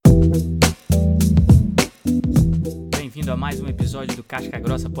a mais um episódio do Casca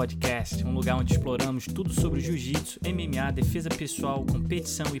Grossa Podcast, um lugar onde exploramos tudo sobre jiu-jitsu, MMA, defesa pessoal,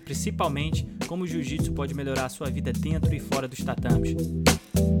 competição e principalmente como o jiu-jitsu pode melhorar a sua vida dentro e fora dos tatames.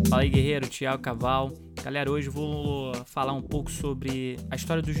 Fala aí, guerreiro, Thiago Caval. Galera, hoje eu vou falar um pouco sobre a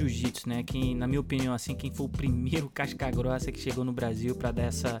história do jiu-jitsu, né? Quem, na minha opinião, assim, quem foi o primeiro casca grossa que chegou no Brasil para dar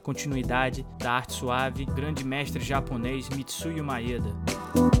essa continuidade da arte suave, grande mestre japonês Mitsuyo Maeda.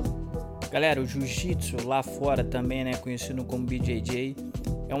 Galera, o jiu-jitsu lá fora também, né, conhecido como BJJ,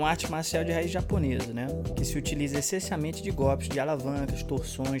 é uma arte marcial de raiz japonesa, né, que se utiliza essencialmente de golpes de alavancas,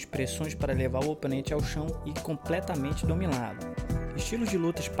 torções, pressões para levar o oponente ao chão e completamente dominá-lo. Estilos de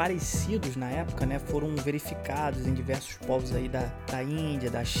lutas parecidos na época, né, foram verificados em diversos povos aí da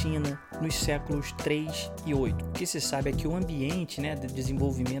Índia, da China, nos séculos 3 e 8. O que se sabe é que o ambiente, né, de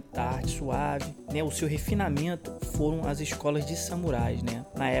desenvolvimento da arte suave, né, o seu refinamento foram as escolas de samurais, né,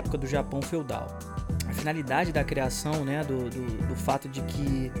 na época do Japão feudal. A finalidade da criação, né, do fato de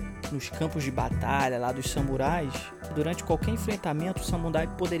que nos campos de batalha lá dos samurais, durante qualquer enfrentamento o samurai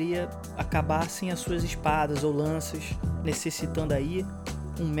poderia acabar sem as suas espadas ou lanças, necessitando aí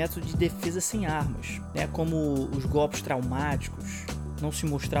um método de defesa sem armas, né, como os golpes traumáticos não se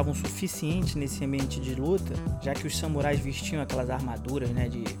mostravam suficientes nesse ambiente de luta, já que os samurais vestiam aquelas armaduras, né,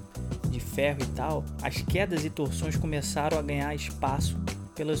 de ferro e tal, as quedas e torções começaram a ganhar espaço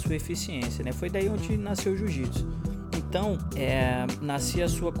pela sua eficiência, né? Foi daí onde nasceu o jiu-jitsu. Então, nascia a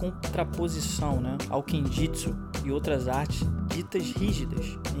sua contraposição, né, ao kenjutsu e outras artes ditas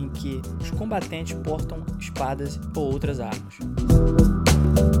rígidas, em que os combatentes portam espadas ou outras armas.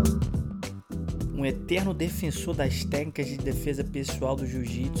 Um eterno defensor das técnicas de defesa pessoal do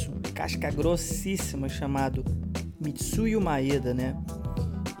jiu-jitsu, casca grossíssima, chamado Mitsuyo Maeda, né?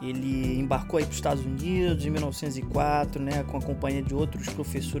 Ele embarcou aí para os Estados Unidos em 1904, né, com a companhia de outros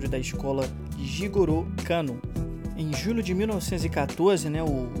professores da escola Jigoro Kano. Em julho de 1914, né,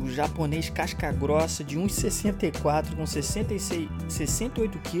 o japonês casca grossa de 1,64 com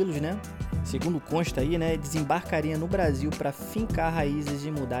 68 quilos, né, segundo consta aí, né, desembarcaria no Brasil para fincar raízes e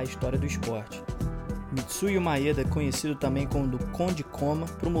mudar a história do esporte. Mitsuyo Maeda, conhecido também como do Conde Koma,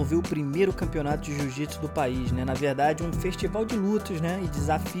 promoveu o primeiro campeonato de jiu-jitsu do país, né? Na verdade, um festival de lutas, né, e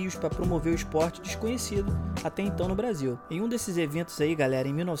desafios para promover o esporte desconhecido até então no Brasil. Em um desses eventos aí, galera,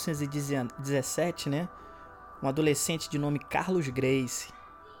 em 1917, né, um adolescente de nome Carlos Gracie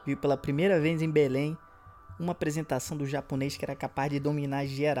viu pela primeira vez em Belém uma apresentação do japonês que era capaz de dominar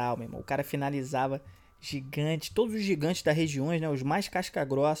geral, meu irmão. O cara finalizava gigantes, todos os gigantes da região, né, os mais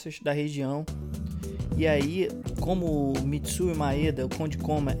casca-grossas da região. E aí, como o Mitsuyo Maeda, o Conde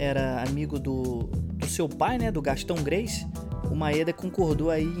Koma, era amigo do seu pai, né, do Gastão Gracie, o Maeda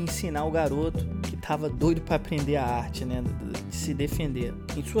concordou aí em ensinar o garoto que estava doido para aprender a arte, né, de se defender.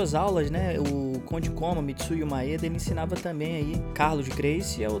 Em suas aulas, né, o Conde Koma, Mitsuyo Maeda, ele ensinava também aí Carlos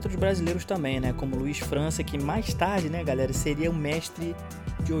Gracie e a outros brasileiros também, né, como Luiz França, que mais tarde, né, galera, seria o mestre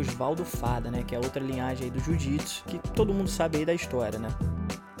de Oswaldo Fada, né, que é outra linhagem aí do jiu-jitsu, que todo mundo sabe aí da história, né.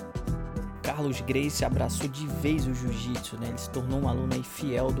 Carlos Gracie abraçou de vez o jiu-jitsu, né? Ele se tornou um aluno aí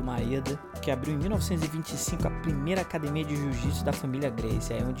fiel do Maeda, que abriu em 1925 a primeira academia de jiu-jitsu da família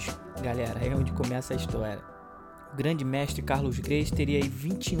Gracie. É onde começa a história. O grande mestre Carlos Gracie teria aí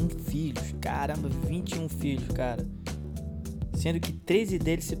 21 filhos. Caramba, 21 filhos, cara. Sendo que 13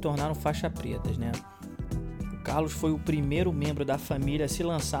 deles se tornaram faixa pretas, né? Carlos foi o primeiro membro da família a se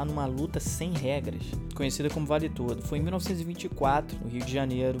lançar numa luta sem regras, conhecida como Vale Tudo. Foi em 1924, no Rio de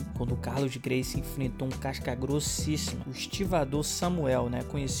Janeiro, quando o Carlos Gracie enfrentou um casca grossíssimo, o estivador Samuel, né,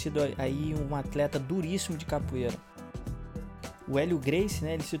 conhecido aí um atleta duríssimo de capoeira. O Hélio Gracie,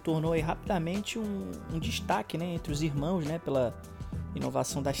 né, ele se tornou aí rapidamente um destaque, né, entre os irmãos, né, pela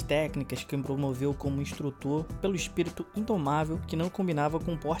inovação das técnicas que promoveu como instrutor, pelo espírito indomável que não combinava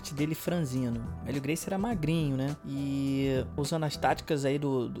com o porte dele franzino. O Hélio Gracie era magrinho, né? E usando as táticas aí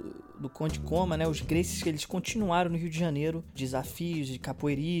do Conde Koma, né? Os Gracies, eles continuaram no Rio de Janeiro, desafios de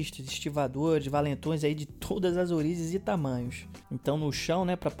capoeiristas, estivadores, valentões aí de todas as origens e tamanhos. Então no chão,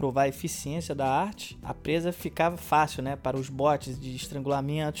 né, para provar a eficiência da arte, a presa ficava fácil, né, para os botes de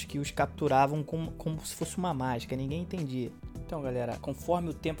estrangulamentos que os capturavam como se fosse uma mágica, ninguém entendia. Então, galera, conforme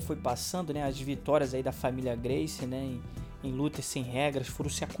o tempo foi passando, né, as vitórias aí da família Gracie, né, em lutas sem regras foram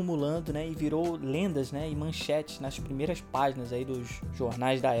se acumulando, né, e virou lendas, né, e manchetes nas primeiras páginas aí dos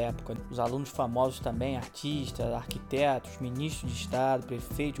jornais da época. Os alunos famosos também, artistas, arquitetos, ministros de estado,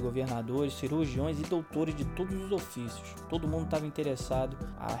 prefeitos, governadores, cirurgiões e doutores de todos os ofícios. Todo mundo estava interessado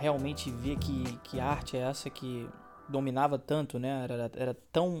a realmente ver que arte é essa que dominava tanto, né, era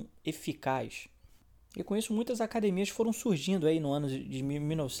tão eficaz. E com isso muitas academias foram surgindo aí no ano de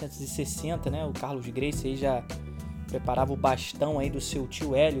 1960, né? O Carlos Gracie aí já preparava o bastão aí do seu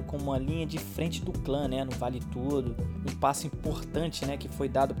tio Hélio como uma linha de frente do clã, né, no Vale Tudo. Um passo importante, né, que foi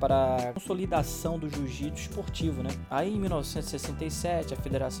dado para a consolidação do jiu-jitsu esportivo, né. Aí em 1967, a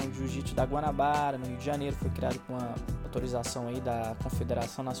Federação de Jiu-Jitsu da Guanabara, no Rio de Janeiro, foi criada com a autorização aí da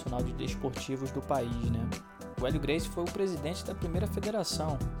Confederação Nacional de Desportivos do país, né. O Hélio Gracie foi o presidente da primeira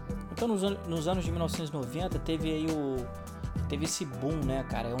federação. Então nos anos de 1990 teve esse boom, né,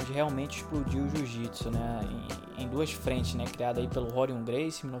 cara, onde realmente explodiu o jiu-jitsu, né, em duas frentes, né, criada aí pelo Rorion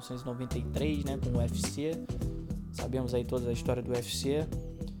Gracie em 1993, né, com o UFC. Sabemos aí toda a história do UFC,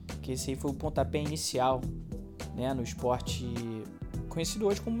 que esse aí foi o pontapé inicial, né, no esporte conhecido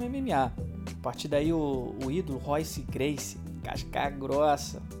hoje como MMA. A partir daí o ídolo Royce Gracie, casca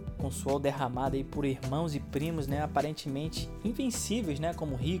grossa, com suor derramado aí por irmãos e primos, né, aparentemente invencíveis, né,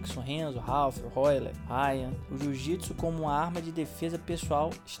 como Rickson, Renzo, Ralph, Royler, Ryan. O jiu-jitsu como uma arma de defesa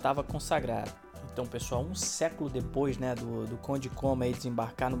pessoal estava consagrado. Então, pessoal, um século depois, né, do Conde Koma aí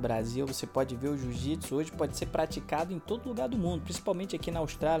desembarcar no Brasil, você pode ver o jiu-jitsu hoje pode ser praticado em todo lugar do mundo, principalmente aqui na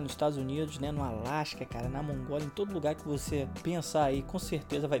Austrália, nos Estados Unidos, né, no Alasca, cara, na Mongólia, em todo lugar que você pensar aí, com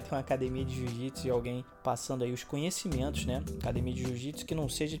certeza vai ter uma academia de jiu-jitsu e alguém passando aí os conhecimentos, né, academia de jiu-jitsu que não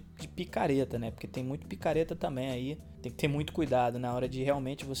seja de picareta, né, porque tem muito picareta também aí. Tem que ter muito cuidado na hora de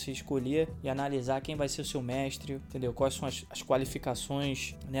realmente você escolher e analisar quem vai ser o seu mestre, entendeu? Quais são as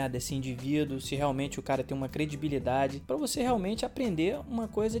qualificações, né, desse indivíduo, se realmente o cara tem uma credibilidade, para você realmente aprender uma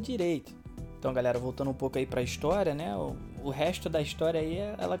coisa direito. Então, galera, voltando um pouco aí para a história, né? O resto da história aí,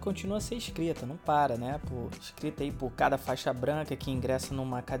 ela continua a ser escrita, não para, né? Escrita aí por cada faixa branca que ingressa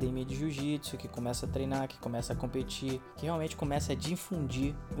numa academia de jiu-jitsu, que começa a treinar, que começa a competir, que realmente começa a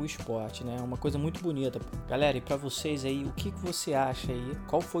difundir o esporte, né? Uma coisa muito bonita. Galera, e para vocês aí, o que você acha aí?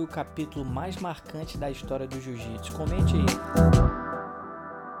 Qual foi o capítulo mais marcante da história do jiu-jitsu? Comente aí.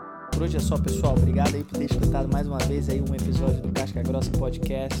 Por hoje é só, pessoal. Obrigado aí por ter escutado mais uma vez aí um episódio do Casca Grossa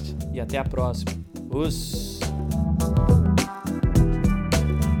Podcast. E até a próxima. Os